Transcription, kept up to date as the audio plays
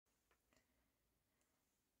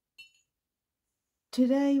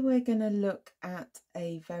Today we're going to look at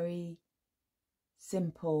a very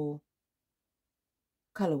simple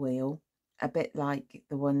colour wheel, a bit like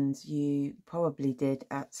the ones you probably did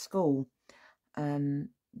at school.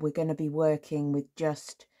 We're going to be working with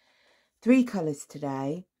just 3 colours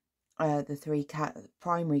today, the 3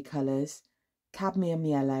 primary colours: cadmium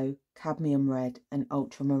yellow, cadmium red and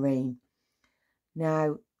ultramarine.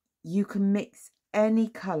 Now you can mix any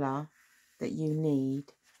colour that you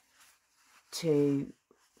need to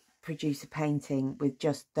produce a painting with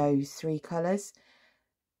just those 3 colours.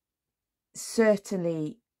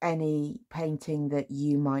 Certainly any painting that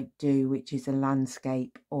you might do which is a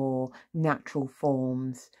landscape or natural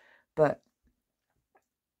forms, but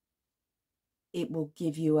it will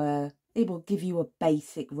give you a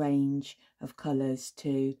basic range of colours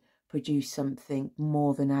to produce something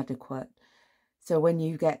more than adequate. So when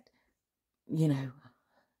you get, you know,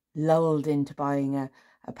 lulled into buying a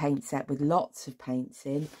paint set with lots of paints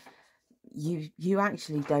in, you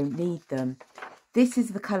actually don't need them. This is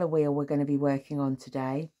the colour wheel we're going to be working on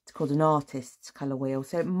today. It's called an artist's colour wheel,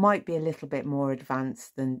 so it might be a little bit more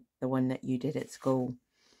advanced than the one that you did at school.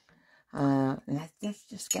 Let's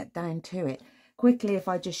just get down to it. Quickly, if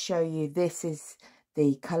I just show you, this is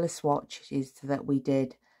the colour swatches that we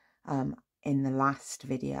did in the last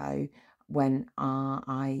video when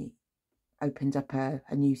I opened up a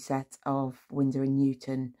new set of Winsor &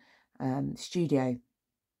 Newton Studio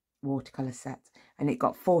watercolour set, and it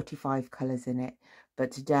got 45 colours in it,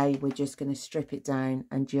 but today we're just going to strip it down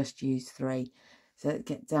and just use 3. So let's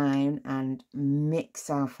get down and mix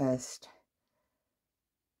our first,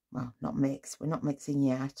 well, not mix, we're not mixing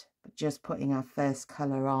yet, but just putting our first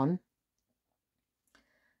colour on.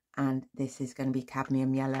 And this is going to be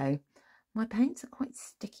cadmium yellow. My paints are quite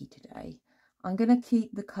sticky today. I'm going to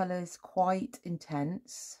keep the colours quite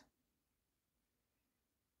intense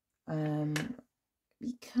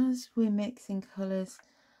because we're mixing colours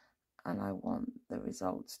and I want the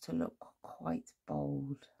results to look quite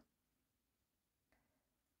bold.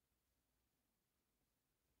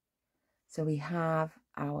 So we have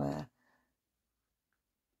our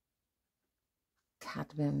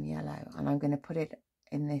cadmium yellow, and I'm going to put it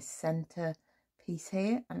in this centre piece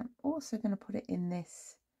here, and I'm also going to put it in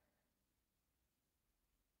this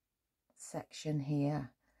section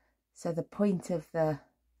here. So the point of the,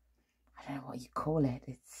 I don't know what you call it,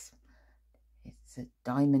 it's a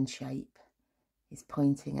diamond shape, is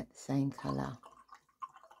pointing at the same colour.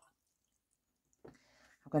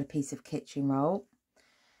 I've got a piece of kitchen roll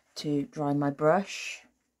to dry my brush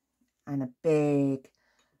and a big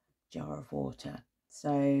jar of water.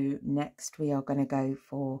 So next we are going to go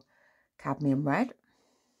for cadmium red.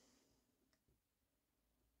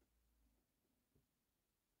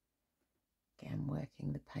 Again,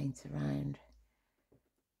 working the paint around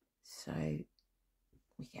so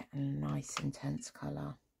we get a nice intense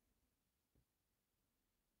colour.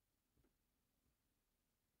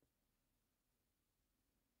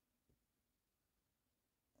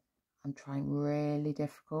 I'm trying really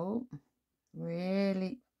difficult,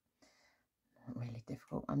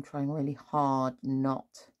 I'm trying really hard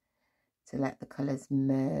not to let the colours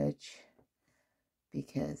merge,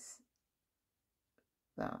 because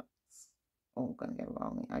that's all going to go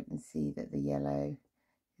wrong. I can see that the yellow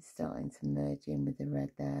is starting to merge in with the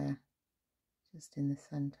red there, just in the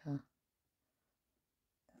centre.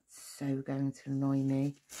 That's so going to annoy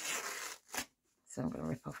me. So I'm going to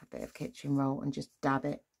rip off a bit of kitchen roll and just dab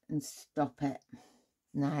it and stop it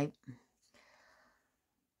now,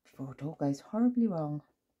 before it all goes horribly wrong.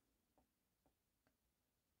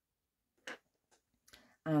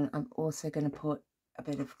 And I'm also going to put a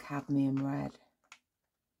bit of cadmium red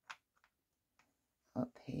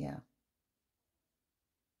up here.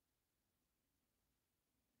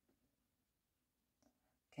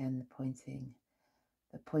 Again,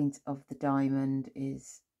 the point of the diamond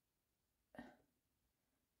is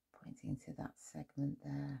pointing to that segment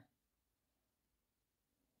there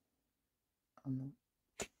on the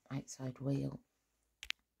outside wheel.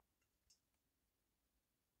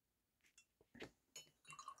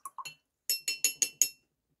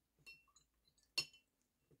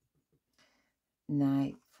 Now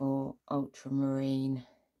for ultramarine.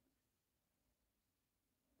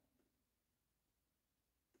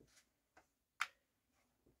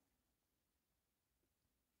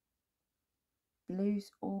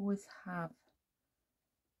 Blues always have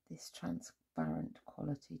this transparent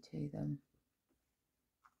quality to them.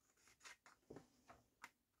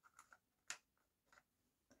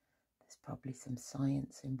 There's probably some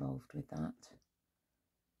science involved with that.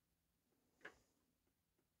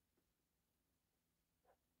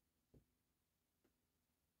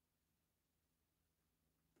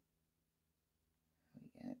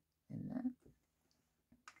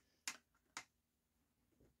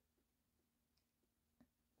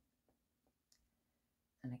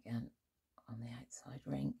 again on the outside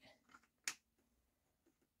ring.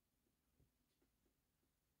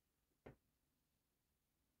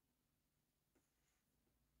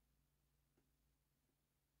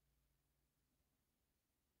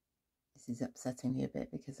 This is upsetting me a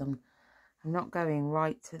bit because I'm not going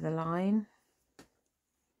right to the line.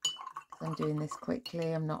 I'm doing this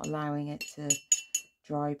quickly. I'm not allowing it to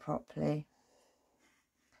dry properly.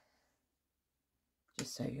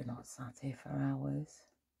 Just so you're not sat here for hours.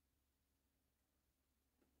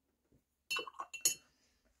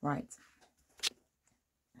 Right.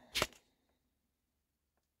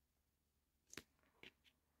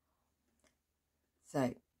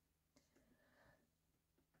 So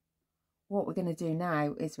what we're going to do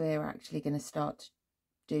now is we're actually going to start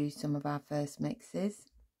to do some of our first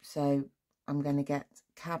mixes. So I'm going to get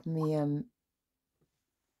cadmium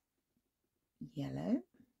yellow.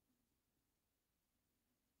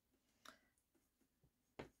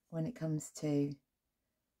 When it comes to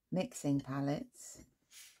mixing palettes,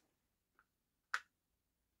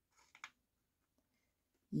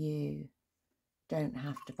 you don't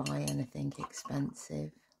have to buy anything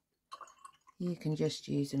expensive. You can just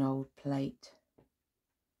use an old plate.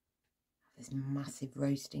 This massive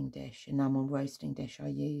roasting dish, enamel roasting dish I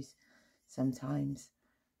use sometimes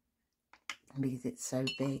because it's so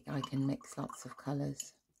big I can mix lots of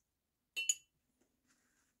colours.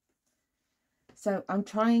 So I'm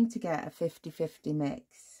trying to get a 50-50 mix.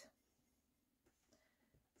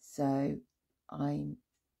 So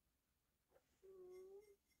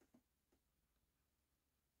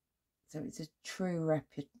it's a true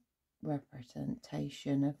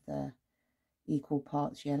representation of the equal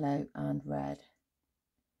parts yellow and red.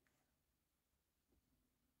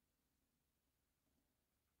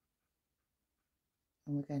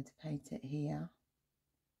 And we're going to paint it here.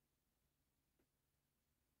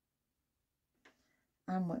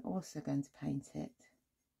 And we're also going to paint it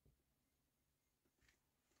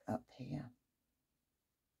up here.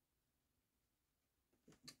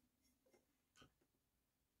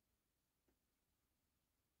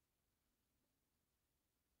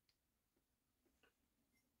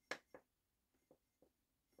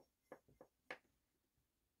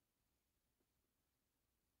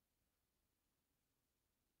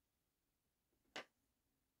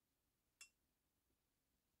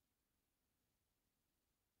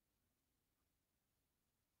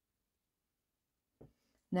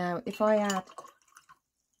 Now, if I add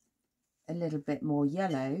a little bit more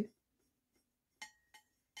yellow,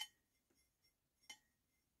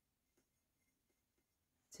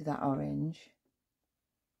 to that orange,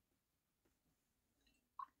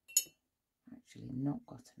 actually not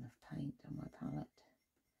got enough paint on my palette.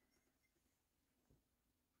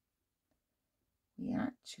 You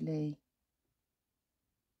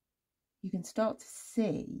can start to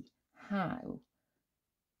see how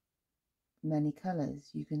many colours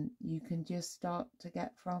you can just start to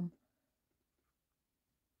get from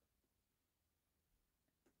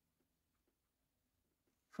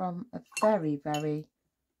a very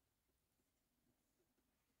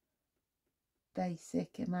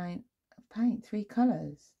basic amount of paint, 3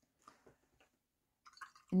 colours,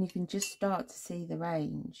 and you can just start to see the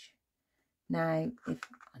range. Now if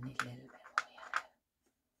I need a little bit more yellow,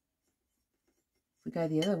 if we go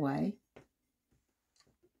the other way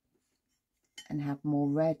and have more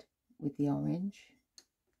red with the orange,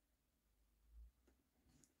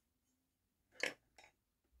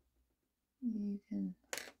 you can,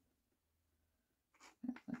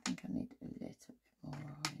 I think I need a little bit more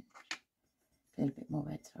orange, a little bit more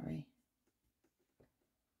red, sorry.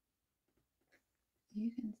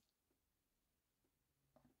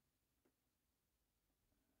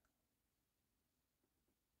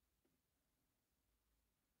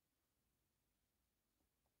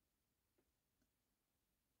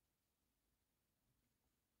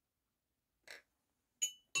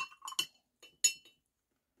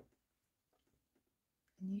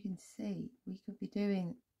 You can see we could be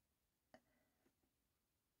doing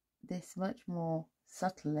this much more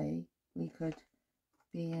subtly. We could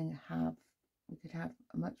have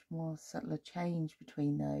a much more subtler change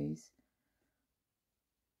between those.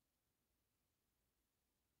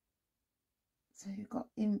 So you've got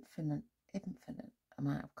infinite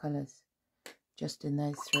amount of colours just in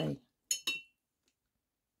those 3.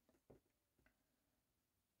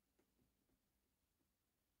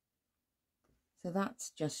 So that's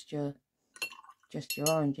just your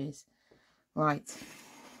oranges. Right.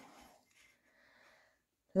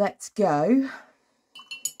 Let's go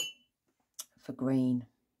for green,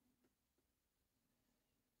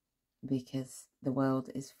 because the world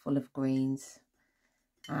is full of greens,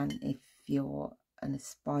 and if you're an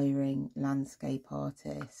aspiring landscape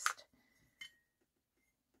artist,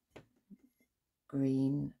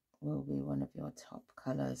 green will be one of your top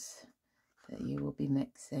colours that you will be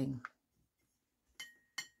mixing.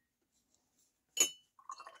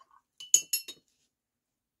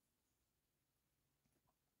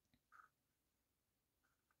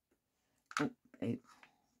 Oh, blue. These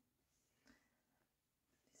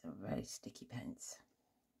are very sticky paints.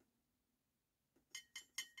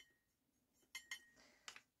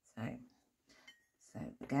 So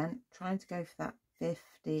again, trying to go for that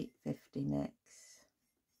 50-50 mix.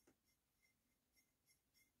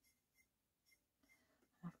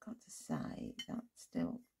 I've got to say that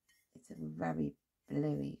still, it's a very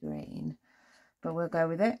bluey green, but we'll go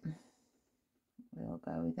with it. We'll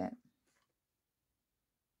go with it.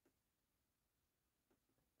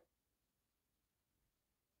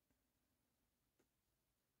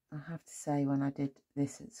 I have to say, when I did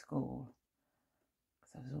this at school,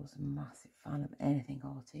 because I was always a massive fan of anything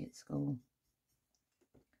arty at school,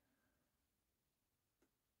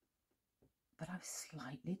 but I was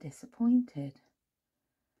slightly disappointed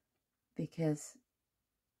because,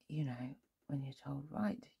 you know, when you're told,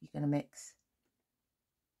 right, you're going to mix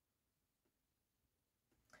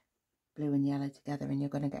blue and yellow together and you're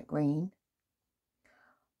going to get green,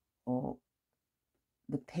 or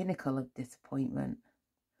the pinnacle of disappointment,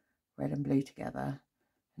 red and blue together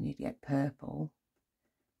and you'd get purple.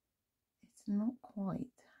 It's not quite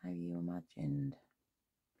how you imagined.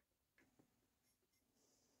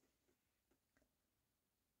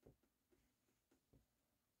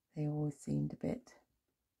 They always seemed a bit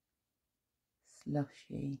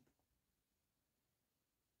slushy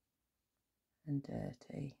and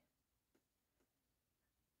dirty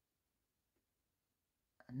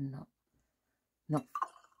and not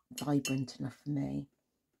vibrant enough for me.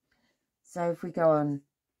 So if we go on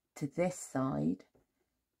to this side,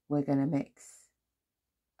 we're going to mix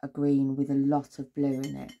a green with a lot of blue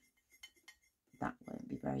in it. That won't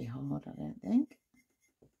be very hard, I don't think.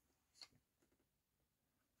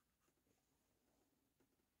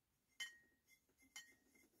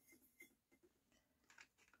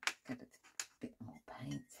 Get a bit more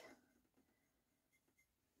paint.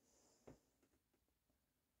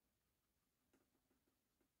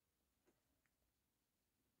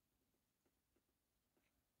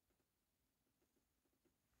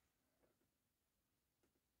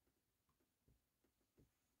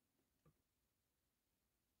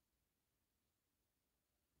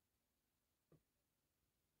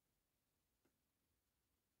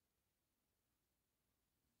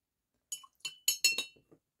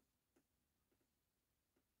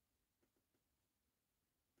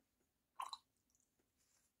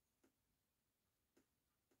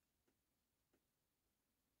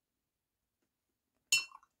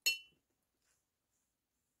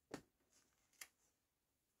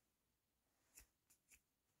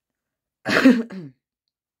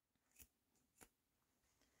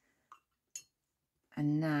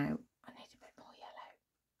 And now I need a bit more yellow.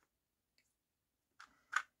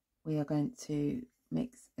 We are going to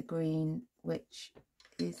mix a green which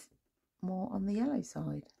is more on the yellow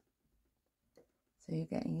side. So you're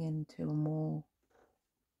getting into a more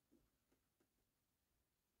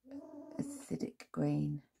acidic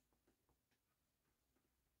green.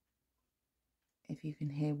 If you can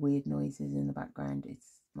hear weird noises in the background,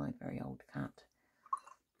 it's my very old cat.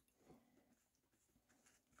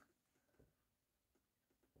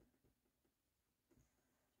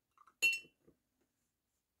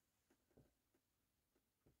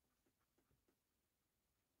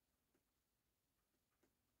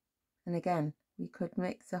 And again, we could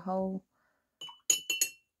mix a whole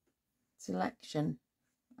selection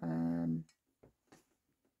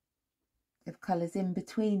of colours in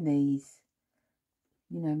between these,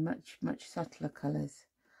 you know, much subtler colours.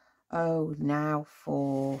 Oh, now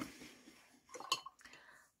for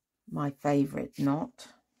my favourite knot,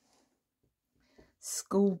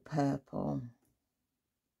 school purple.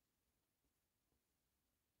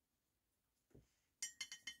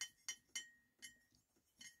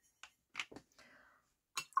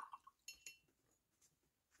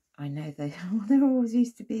 I know there always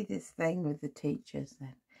used to be this thing with the teachers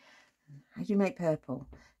then. How do you make purple?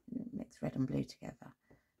 Mix red and blue together.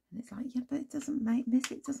 And it's like, yeah, but it doesn't make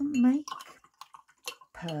this, it doesn't make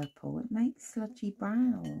purple, it makes sludgy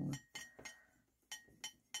brown.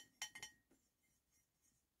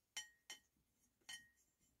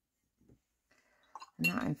 And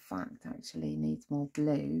that in fact actually needs more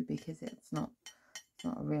blue because it's not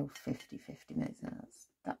a real 50-50 mix.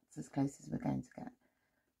 That's as close as we're going to get.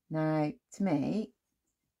 Now, to me,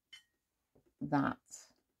 that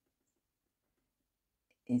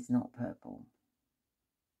is not purple.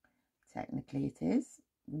 Technically it is,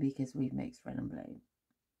 because we've mixed red and blue.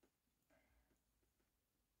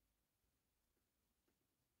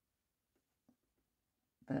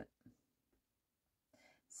 But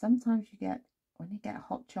sometimes you get, when you get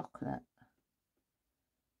hot chocolate,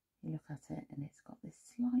 you look at it and it's got this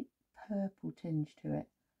slight purple tinge to it,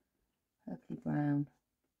 purpley brown.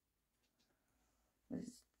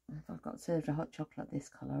 If I got served a hot chocolate this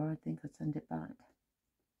colour, I think I'd send it back.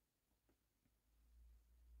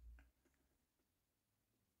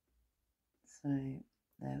 So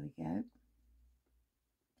there we go.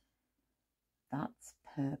 That's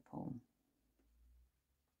purple.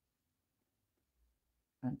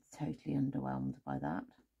 I'm totally underwhelmed by that.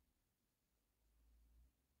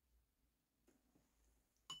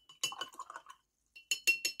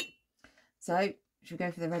 So, should we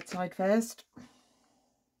go for the red side first?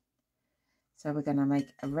 So we're going to make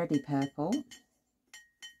a reddy purple.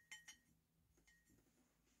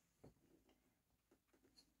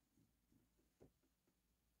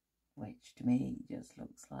 Which to me just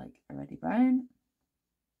looks like a reddy brown.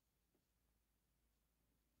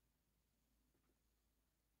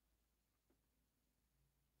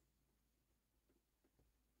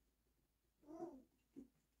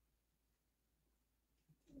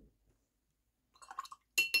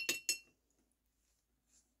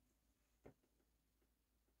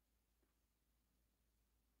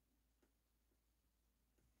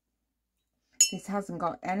 This hasn't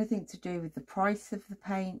got anything to do with the price of the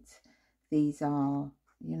paint. These are,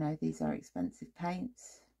 you know, these are expensive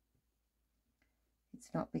paints. It's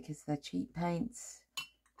not because they're cheap paints.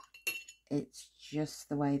 It's just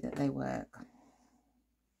the way that they work.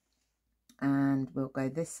 And we'll go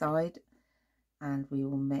this side and we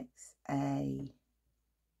will mix a...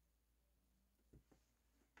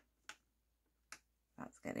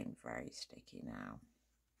 That's getting very sticky now.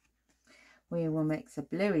 We will mix a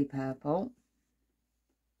bluey purple.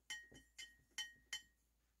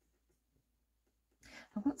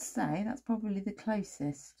 I've got to say, that's probably the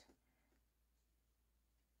closest.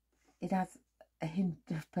 It has a hint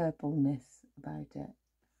of purpleness about it.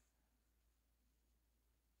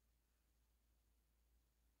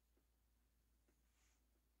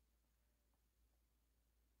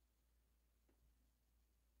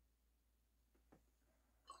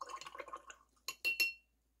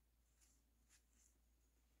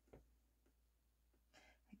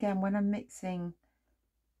 Again, when I'm mixing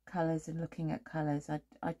colours and looking at colours,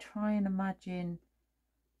 I try and imagine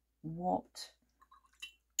what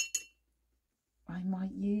I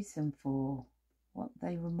might use them for, what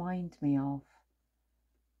they remind me of,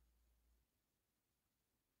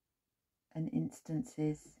 and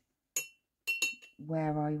instances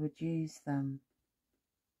where I would use them.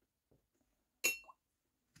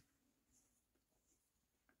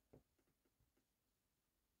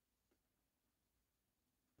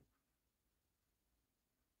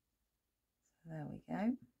 There we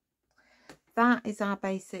go. That is our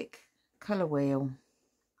basic colour wheel.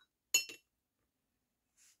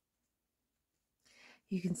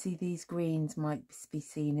 You can see these greens might be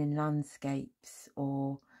seen in landscapes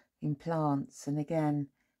or in plants, and again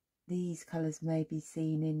these colours may be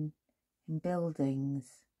seen in buildings.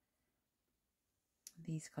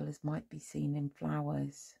 These colours might be seen in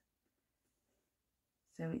flowers.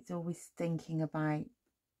 So it's always thinking about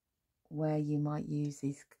where you might use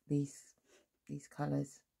these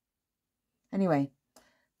colours. Anyway,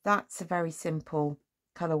 that's a very simple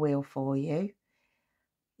colour wheel for you.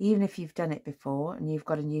 Even if you've done it before and you've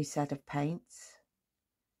got a new set of paints,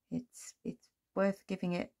 it's worth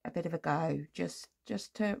giving it a bit of a go, just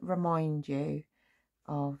to remind you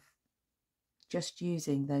of just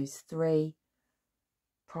using those 3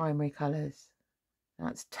 primary colours.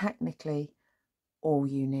 That's technically all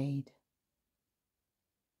you need.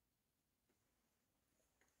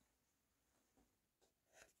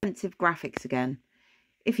 Expensive graphics again.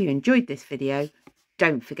 If you enjoyed this video,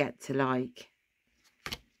 don't forget to like.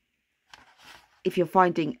 If you're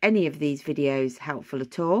finding any of these videos helpful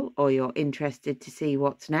at all, or you're interested to see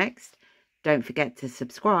what's next, don't forget to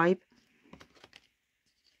subscribe.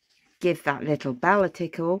 Give that little bell a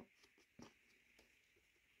tickle.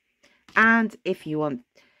 And if you want,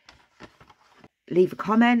 leave a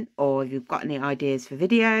comment, or if you've got any ideas for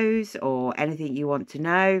videos or anything you want to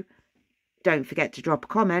know, don't forget to drop a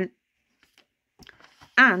comment.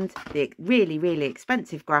 And the really, really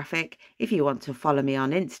expensive graphic, if you want to follow me on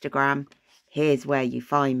Instagram, here's where you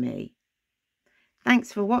find me.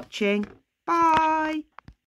 Thanks for watching.